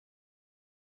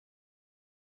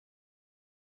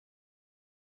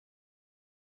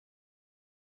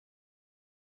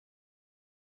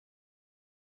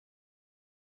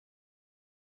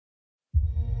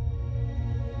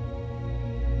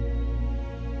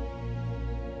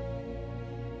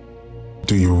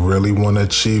Do you really want to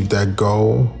achieve that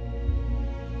goal?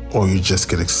 Or you just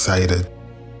get excited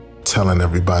telling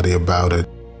everybody about it?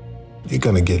 You're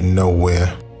gonna get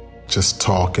nowhere just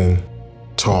talking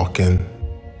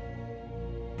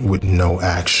with no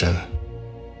action.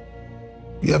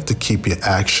 You have to keep your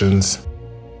actions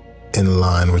in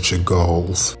line with your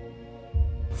goals.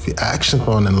 If your actions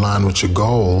aren't in line with your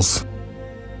goals,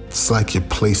 it's like you're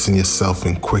placing yourself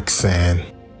in quicksand.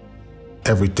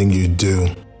 Everything you do,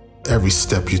 every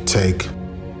step you take,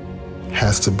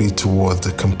 has to be towards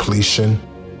the completion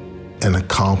and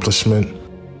accomplishment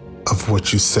of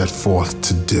what you set forth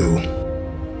to do.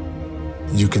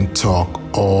 You can talk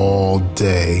all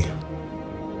day,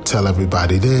 tell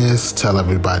everybody this, tell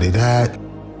everybody that,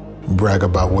 brag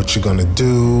about what you're gonna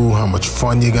do, how much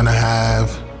fun you're gonna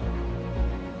have.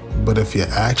 But if your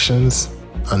actions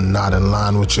are not in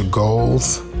line with your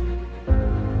goals,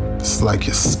 it's like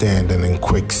you're standing in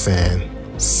quicksand,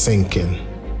 sinking.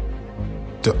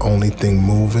 The only thing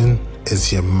moving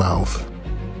is your mouth.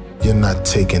 You're not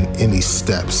taking any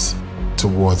steps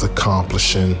towards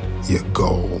accomplishing your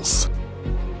goals.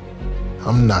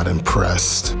 I'm not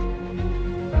impressed.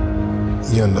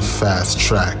 You're on the fast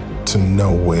track to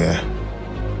nowhere.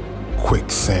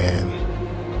 Quicksand.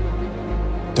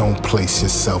 Don't place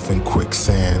yourself in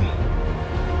quicksand.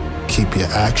 Keep your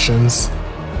actions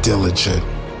diligent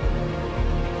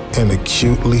and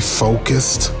acutely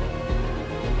focused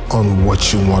on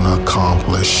what you want to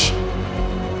accomplish.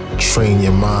 Train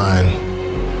your mind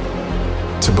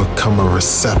to become a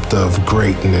receptor of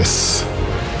greatness.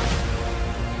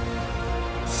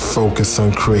 Focus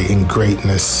on creating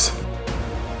greatness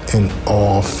in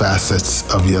all facets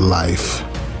of your life.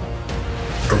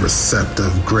 A receptor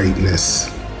of greatness.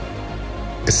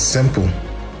 It's simple.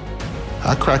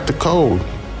 I cracked the code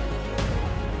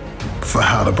for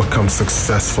how to become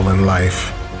successful in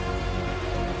life.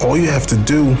 All you have to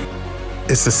do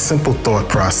is a simple thought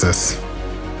process.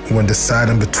 When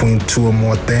deciding between two or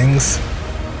more things,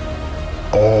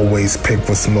 always pick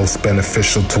what's most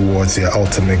beneficial towards your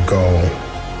ultimate goal.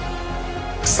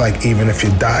 It's like even if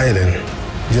you're dieting,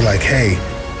 you're like, hey,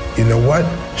 you know what?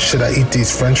 Should I eat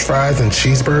these French fries and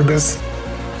cheeseburgers?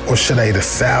 Or should I eat a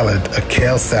salad, a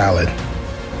kale salad?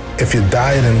 If you're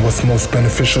dieting, what's most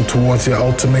beneficial towards your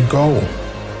ultimate goal?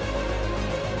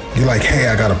 You're like, hey,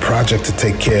 I got a project to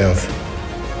take care of,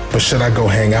 but should I go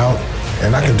hang out?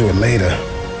 And I can do it later.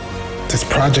 This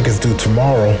project is due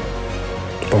tomorrow,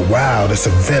 but wow, this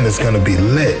event is gonna be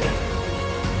lit.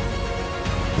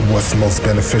 What's most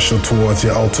beneficial towards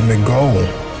your ultimate goal?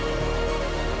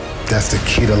 That's the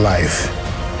key to life.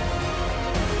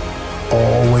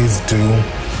 Always do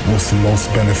what's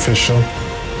most beneficial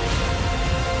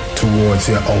towards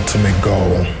your ultimate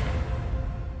goal.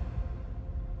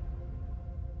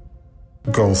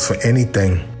 Goals for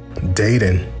anything.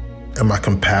 Dating. Am I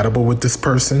compatible with this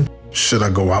person? Should I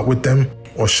go out with them?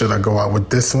 Or should I go out with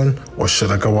this one? Or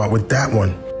should I go out with that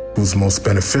one? Who's most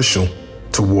beneficial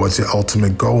towards your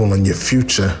ultimate goal and your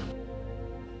future?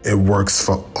 It works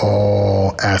for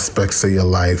all aspects of your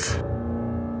life.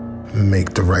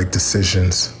 Make the right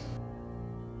decisions.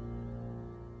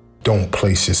 Don't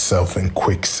place yourself in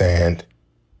quicksand.